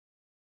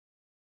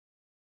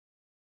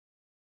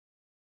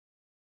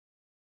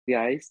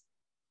guys.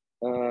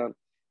 Uh,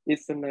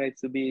 it's so nice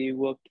to be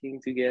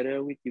working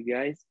together with you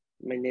guys.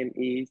 My name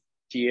is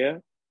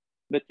Jia,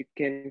 but you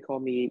can call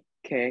me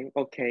Kang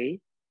or Kay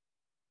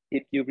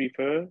if you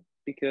prefer,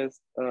 because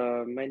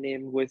my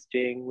name was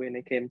changed when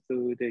I came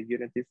to the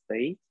United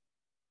States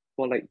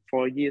for like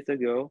 4 years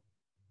ago.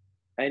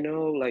 I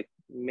know like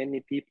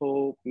many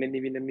people,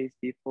 many Vietnamese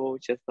people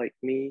just like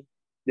me,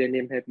 their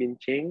name have been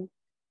changed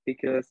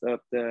because of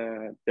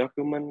the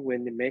document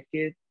when they make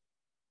it.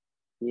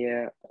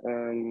 Yeah,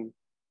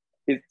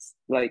 it's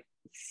like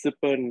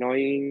super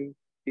annoying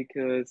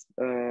because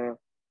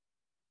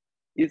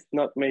it's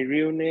not my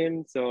real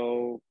name.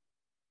 So,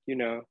 you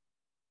know,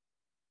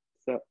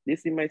 so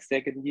this is my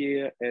second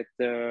year at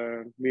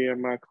the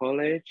Miramar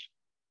College.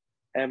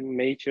 I'm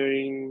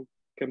majoring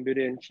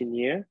computer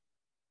engineer.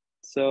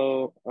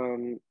 So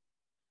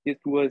it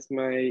was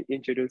my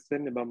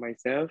introduction about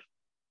myself.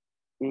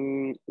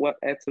 What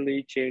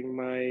actually changed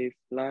my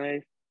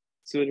life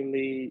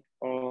suddenly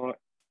or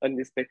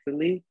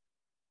unexpectedly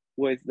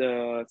was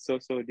the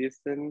social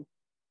distance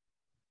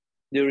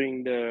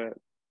during the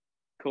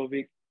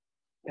COVID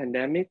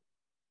pandemic.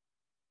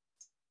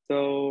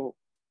 So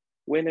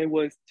when I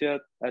was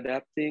just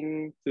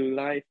adapting to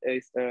life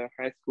as a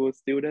high school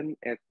student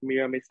at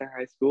Mira Mesa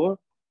High School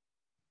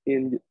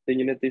in the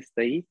United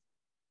States,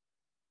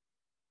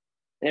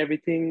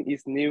 everything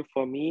is new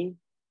for me.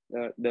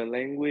 The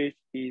language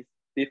is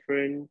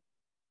different.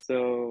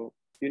 So,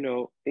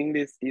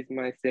 English is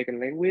my second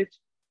language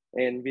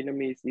and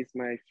Vietnamese is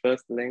my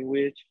first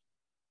language.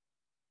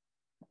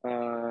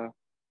 Uh,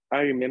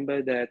 I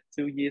remember that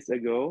 2 years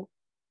ago,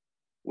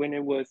 when I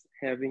was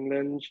having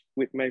lunch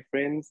with my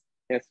friends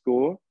at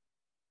school.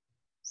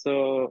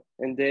 So,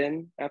 and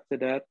then after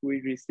that,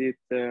 we received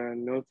the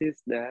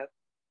notice that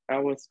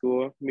our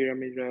school,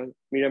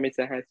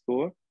 Miramesa High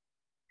School,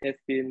 has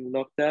been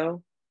locked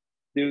down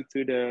due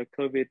to the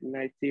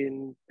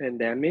COVID-19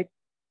 pandemic.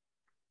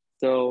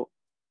 So,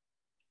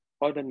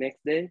 on the next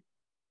day,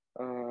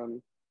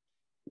 um,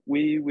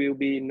 we will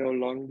be no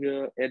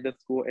longer at the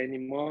school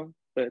anymore,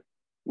 but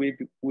we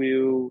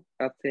will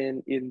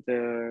attend in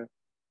the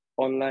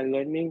online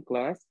learning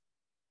class.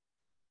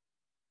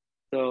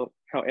 So,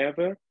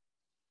 however,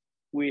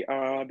 we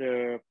are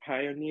the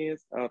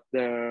pioneers of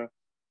the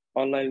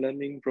online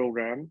learning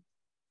program.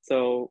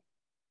 So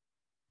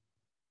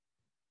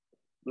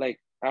like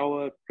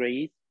our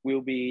grades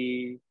will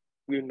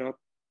not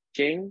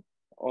change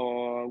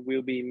or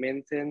will be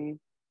maintained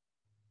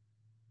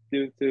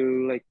due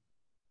to like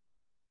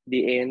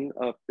the end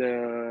of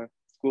the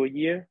school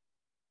year.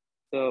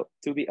 So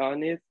to be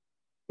honest,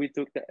 we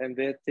took the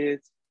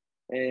advantage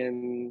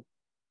and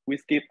we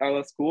skipped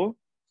our school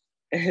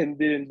and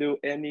didn't do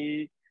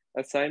any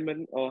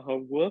assignment or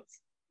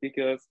homeworks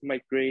because my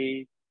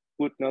grade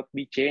would not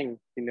be changed.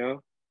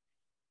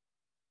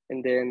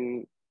 And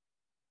then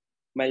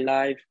my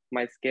life,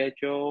 my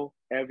schedule,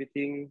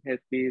 everything has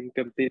been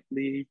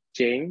completely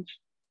changed.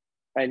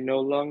 I no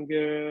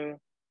longer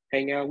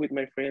hang out with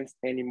my friends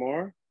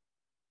anymore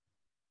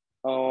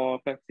or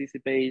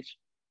participate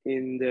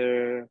in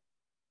the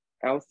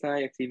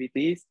outside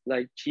activities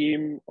like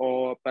gym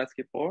or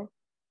basketball.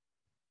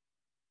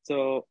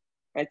 So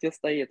I just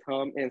stay at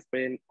home and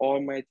spend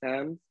all my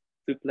time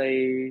to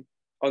play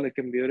on the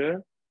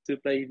computer, to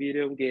play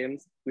video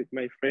games with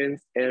my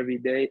friends every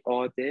day,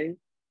 all day.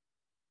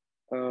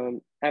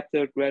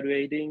 After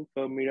graduating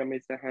from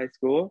Miramesa High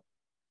School,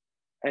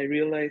 I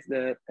realized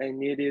that I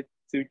needed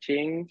to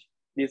change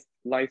this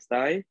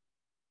lifestyle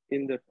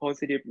in the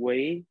positive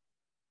way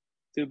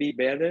to be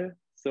better.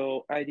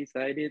 So I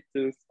decided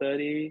to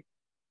study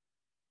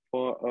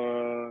for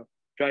a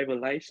driver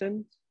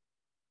license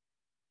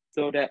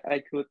so that I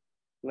could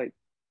like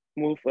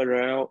move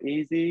around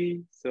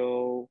easy.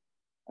 So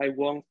I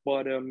won't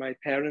bother my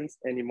parents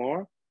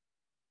anymore.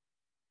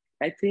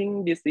 I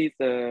think this is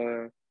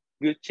a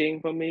good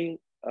change for me,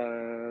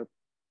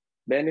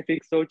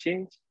 beneficial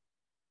change.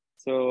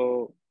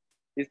 So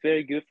it's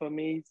very good for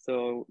me.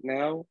 So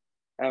now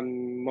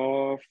I'm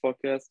more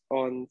focused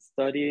on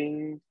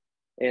studying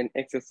and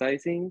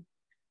exercising.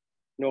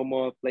 No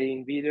more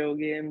playing video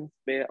games,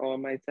 spare all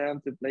my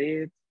time to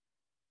play it.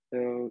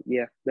 So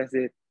yeah, that's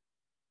it.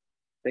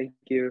 Thank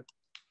you.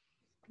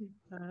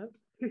 Uh,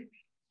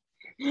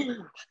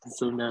 I'm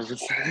so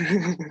nervous.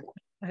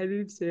 I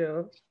do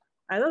too.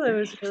 I thought that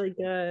was really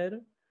good.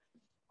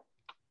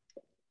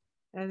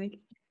 I think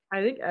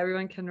I think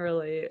everyone can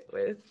relate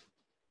with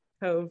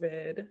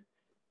COVID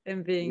and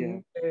Yeah.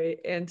 being very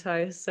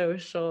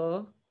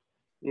antisocial.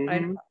 I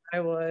know Mm-hmm. I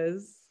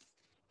was.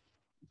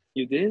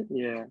 You did?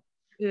 Yeah.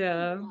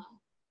 Yeah. Yeah.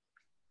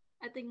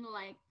 I think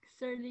like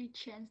certainly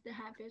change the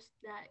habits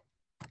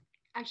that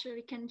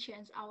actually can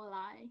change our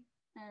life.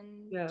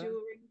 And Yeah.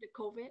 during the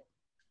COVID,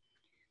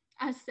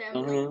 I felt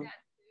like Uh-huh.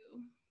 that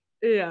too.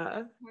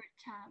 Yeah. Hard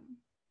time.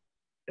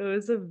 It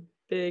was a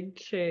big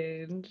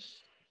change.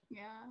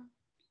 Yeah.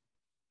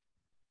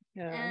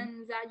 Yeah.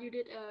 And that you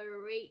did a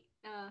great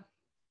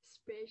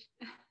speech,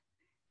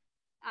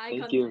 eye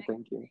Thank you. contact.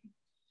 Thank you.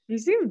 You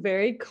seem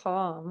very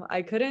calm.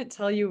 I couldn't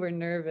tell you were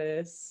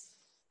nervous.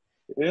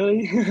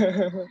 Really?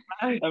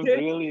 I I'm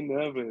really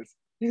nervous,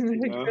 you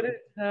know? couldn't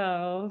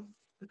tell.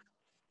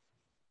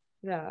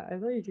 Yeah, I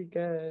thought you did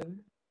good.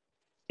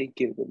 Thank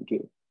you, thank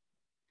you.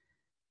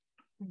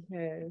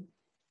 Okay.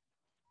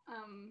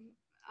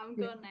 I'm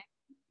going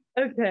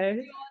next.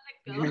 Okay. You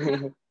want to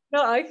go?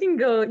 No, I can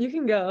go. You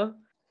can go.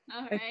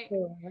 All I right. can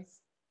go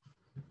last.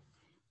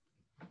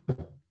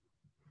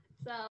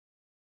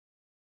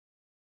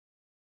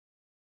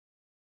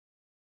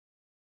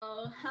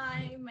 So,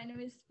 hi, my name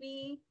is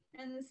Fee,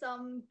 and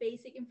some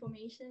basic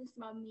information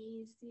about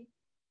me is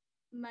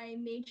my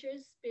major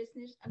is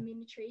business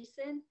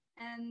administration,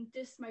 and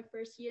this is my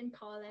first year in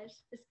college.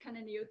 It's kind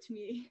of new to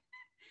me.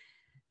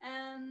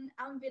 And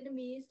I'm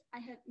Vietnamese. I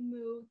had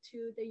moved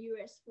to the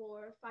US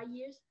for 5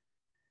 years.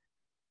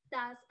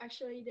 That's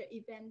actually the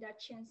event that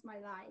changed my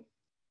life.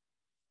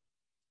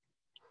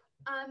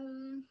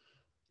 Um,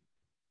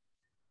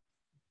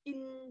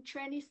 in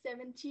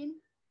 2017,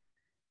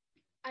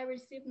 I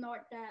received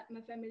note that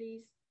my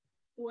family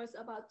was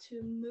about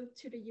to move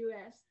to the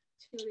US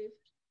to live,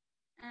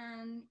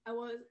 and I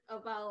was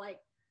about like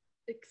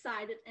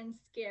excited and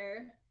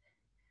scared.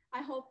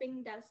 I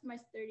hoping that's my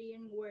study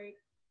and work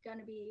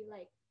gonna be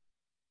like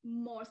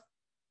more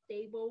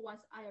stable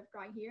once I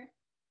arrive here.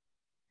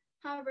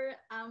 However,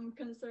 I'm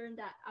concerned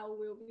that I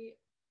will be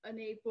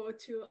unable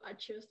to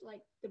adjust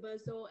like the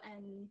visual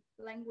and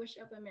language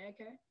of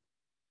America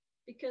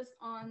because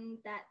on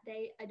that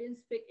day I didn't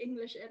speak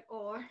English at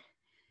all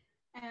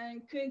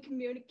and couldn't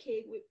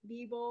communicate with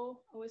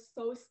people. I was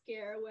so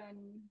scared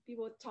when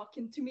people were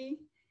talking to me.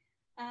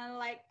 And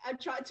like I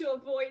tried to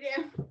avoid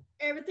them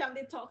every time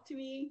they talk to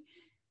me.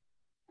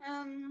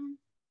 Um,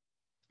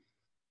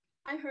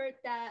 I heard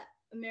that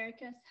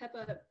Americans have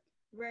a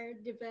very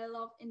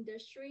developed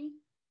industry.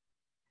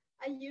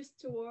 I used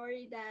to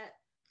worry that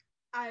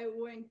I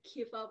wouldn't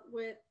keep up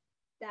with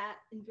that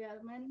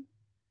environment.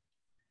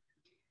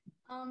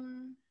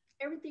 Um,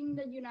 Everything in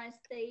the United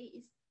States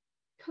is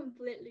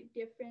completely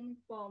different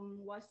from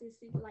what is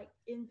it like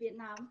in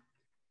Vietnam,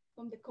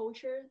 from the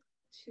culture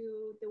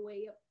to the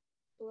way of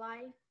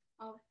life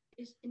of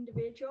each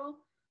individual.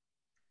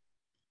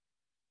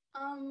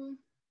 Um,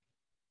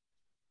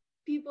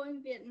 People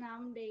in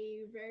Vietnam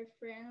they very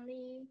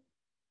friendly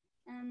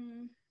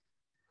and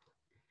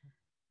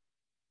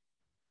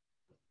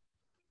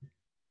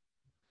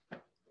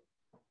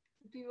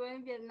people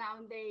in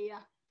Vietnam they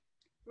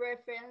very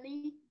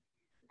friendly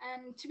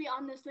and to be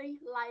honestly,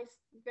 life's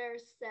very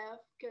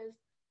safe because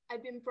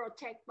I've been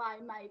protected by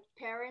my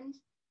parents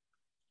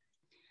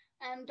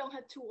and don't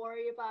have to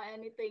worry about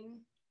anything.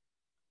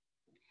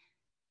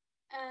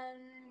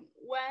 And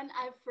when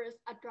I first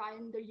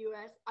arrived in the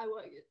US, I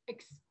was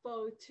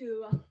exposed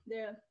to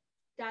the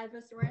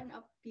diverse range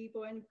of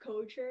people and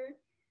culture.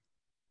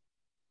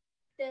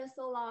 There's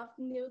a lot of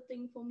new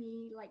thing for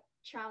me, like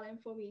challenge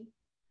for me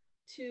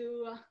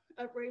to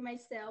upgrade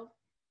myself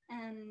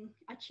and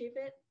achieve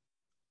it.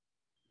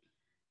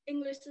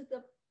 English is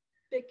the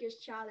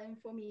biggest challenge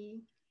for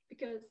me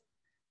because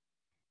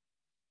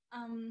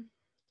um,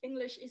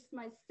 English is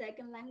my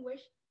second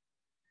language.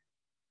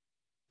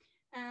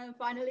 And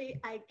finally,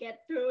 I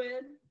get through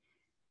it.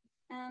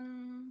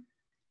 And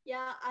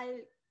yeah,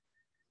 I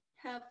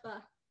have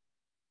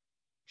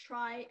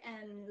tried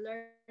and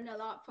learned a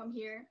lot from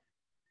here.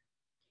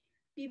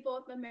 People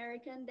of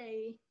American,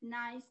 they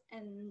nice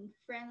and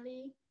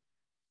friendly.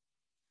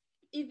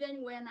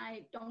 Even when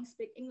I don't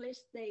speak English,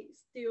 they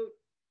still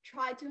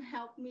try to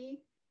help me.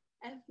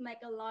 I've made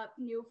a lot of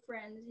new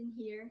friends in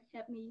here,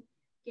 help me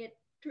get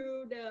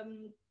through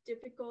the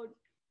difficult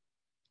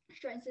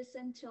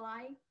transition to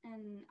life.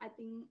 And I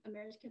think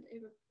America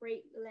is a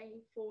great way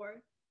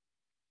for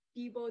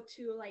people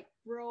to like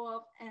grow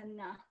up and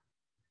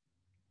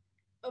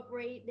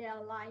upgrade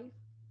their life.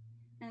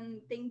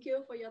 And thank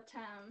you for your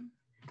time.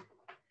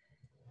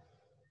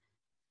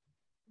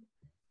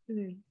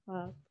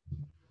 Wow.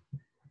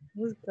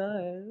 That was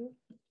good.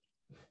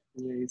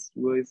 Yeah, it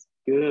was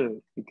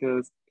good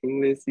because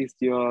English is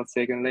your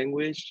second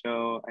language,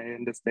 so I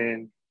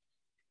understand.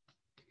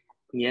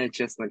 Yeah,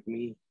 just like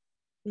me.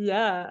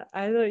 Yeah,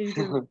 I thought you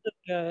did really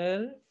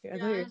good. I thought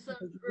Yeah, you it's a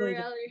did really good.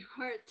 really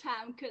hard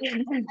time because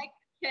I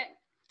can't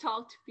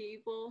talk to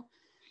people.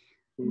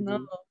 No,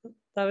 Mhm.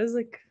 that was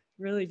like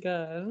really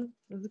good.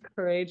 It was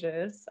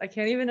courageous. I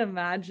can't even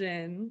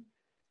imagine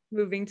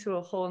moving to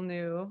a whole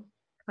new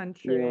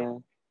country. Yeah.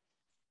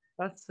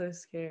 That's so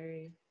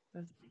scary.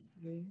 That's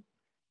scary.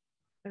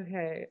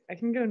 Okay, I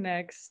can go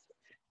next.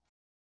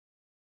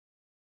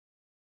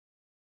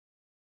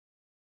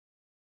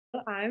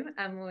 I'm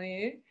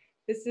Emily.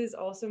 This is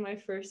also my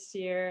first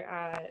year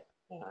at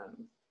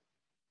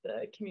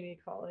the community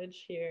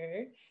college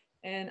here,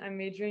 and I'm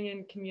majoring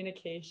in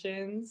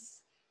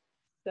communications.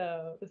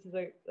 So this is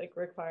a like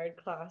required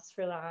class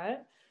for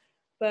that.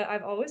 But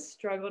I've always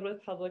struggled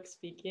with public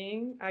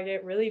speaking. I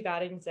get really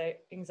bad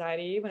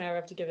anxiety whenever I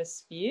have to give a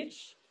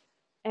speech.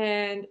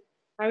 And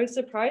I was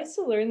surprised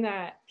to learn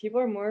that people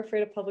are more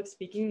afraid of public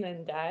speaking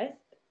than death.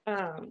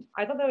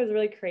 I thought that was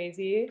really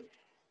crazy.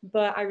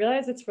 but I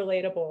realize it's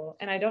relatable.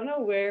 And I don't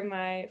know where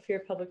my fear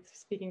of public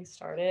speaking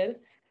started,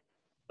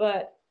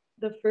 but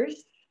the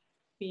first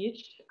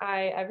speech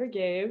I ever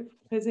gave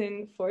was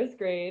in 4th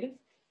grade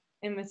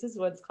in Mrs.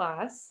 Wood's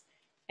class.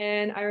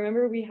 And I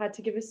remember we had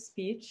to give a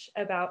speech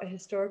about a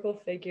historical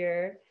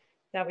figure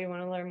that we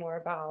want to learn more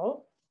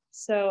about.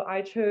 So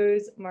I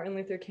chose Martin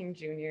Luther King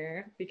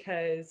Jr.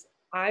 because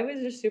I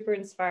was just super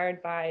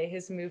inspired by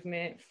his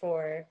movement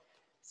for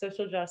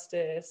social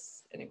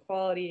justice and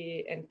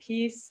equality and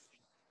peace.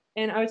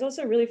 And I was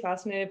also really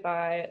fascinated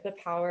by the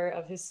power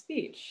of his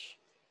speech.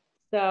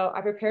 So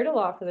I prepared a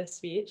lot for this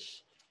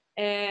speech.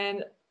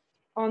 And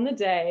on the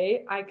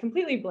day, I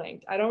completely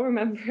blanked. I don't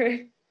remember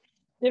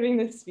giving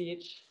this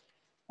speech,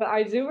 but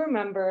I do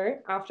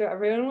remember after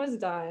everyone was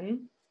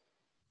done,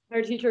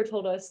 our teacher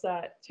told us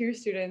that 2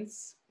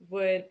 students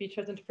would be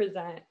chosen to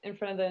present in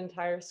front of the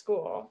entire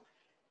school.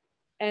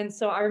 And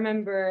so I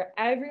remember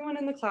everyone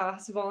in the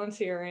class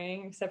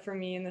volunteering except for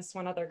me and this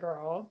one other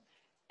girl.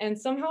 And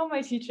somehow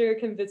my teacher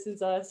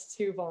convinces us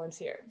to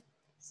volunteer.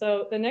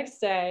 So the next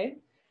day,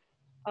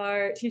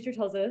 our teacher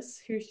tells us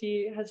who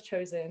she has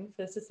chosen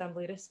for this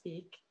assembly to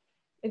speak.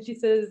 And she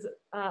says,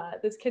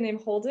 this kid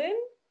named Holden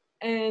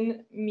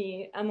and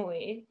me,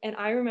 Emilie. And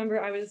I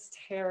remember I was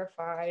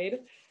terrified.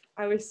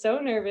 I was so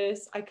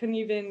nervous. I couldn't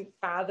even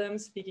fathom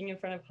speaking in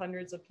front of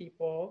hundreds of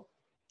people.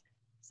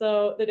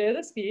 So the day of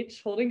the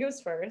speech, Holden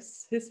goes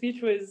first. His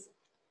speech was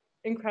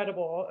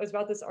incredible. It was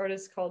about this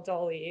artist called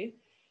Dolly.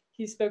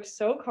 He spoke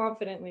so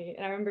confidently.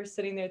 And I remember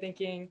sitting there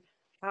thinking,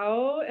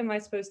 how am I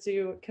supposed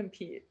to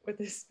compete with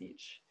this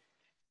speech?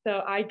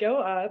 So I go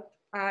up.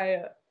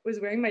 I was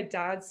wearing my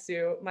dad's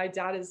suit. My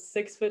dad is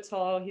 6 foot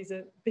tall. He's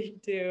a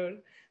big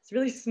dude. It's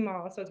really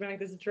small. So I was wearing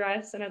like this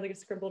dress and I had like a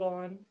scribbled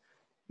on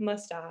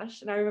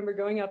mustache. And I remember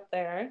going up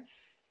there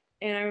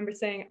and I remember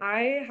saying,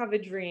 I have a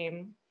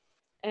dream.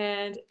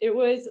 And it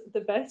was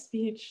the best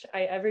speech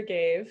I ever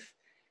gave.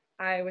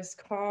 I was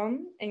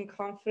calm and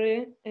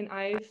confident and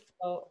I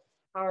felt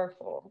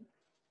powerful.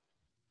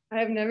 I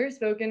have never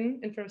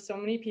spoken in front of so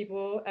many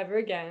people ever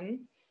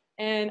again.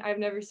 And I've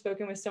never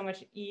spoken with so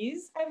much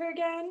ease ever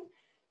again,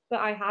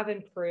 but I have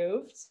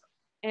improved.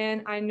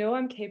 And I know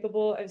I'm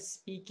capable of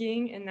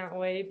speaking in that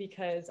way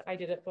because I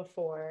did it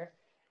before.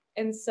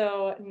 And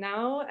so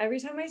now every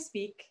time I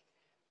speak,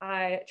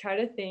 I try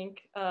to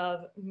think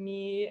of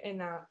me in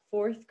that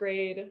 4th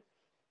grade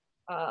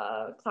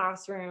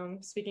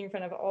classroom speaking in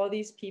front of all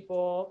these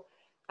people.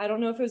 I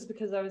don't know if it was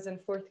because I was in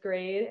 4th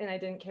grade and I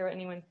didn't care what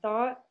anyone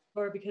thought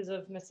or because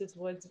of Mrs.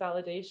 Wood's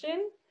validation,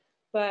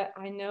 but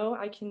I know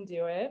I can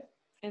do it.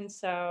 And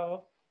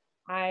so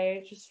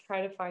I just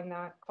try to find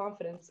that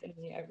confidence in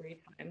me every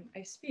time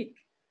I speak.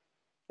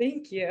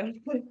 Thank you.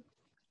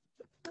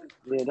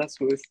 Yeah, that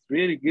was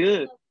really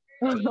good.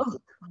 Oh,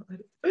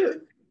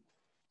 God.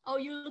 Oh,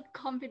 you look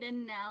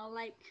confident now,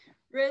 like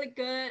really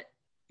good.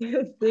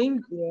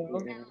 Thank you.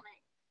 Yeah. And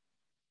like,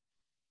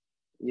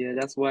 Yeah,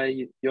 that's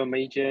why your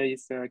major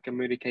is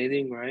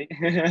communicating, right?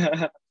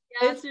 yes,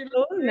 It's you so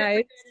look really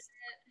nice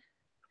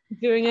good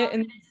doing at it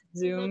in you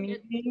Zoom look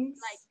at meetings.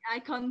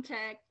 like eye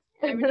contact,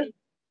 everything,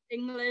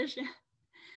 English.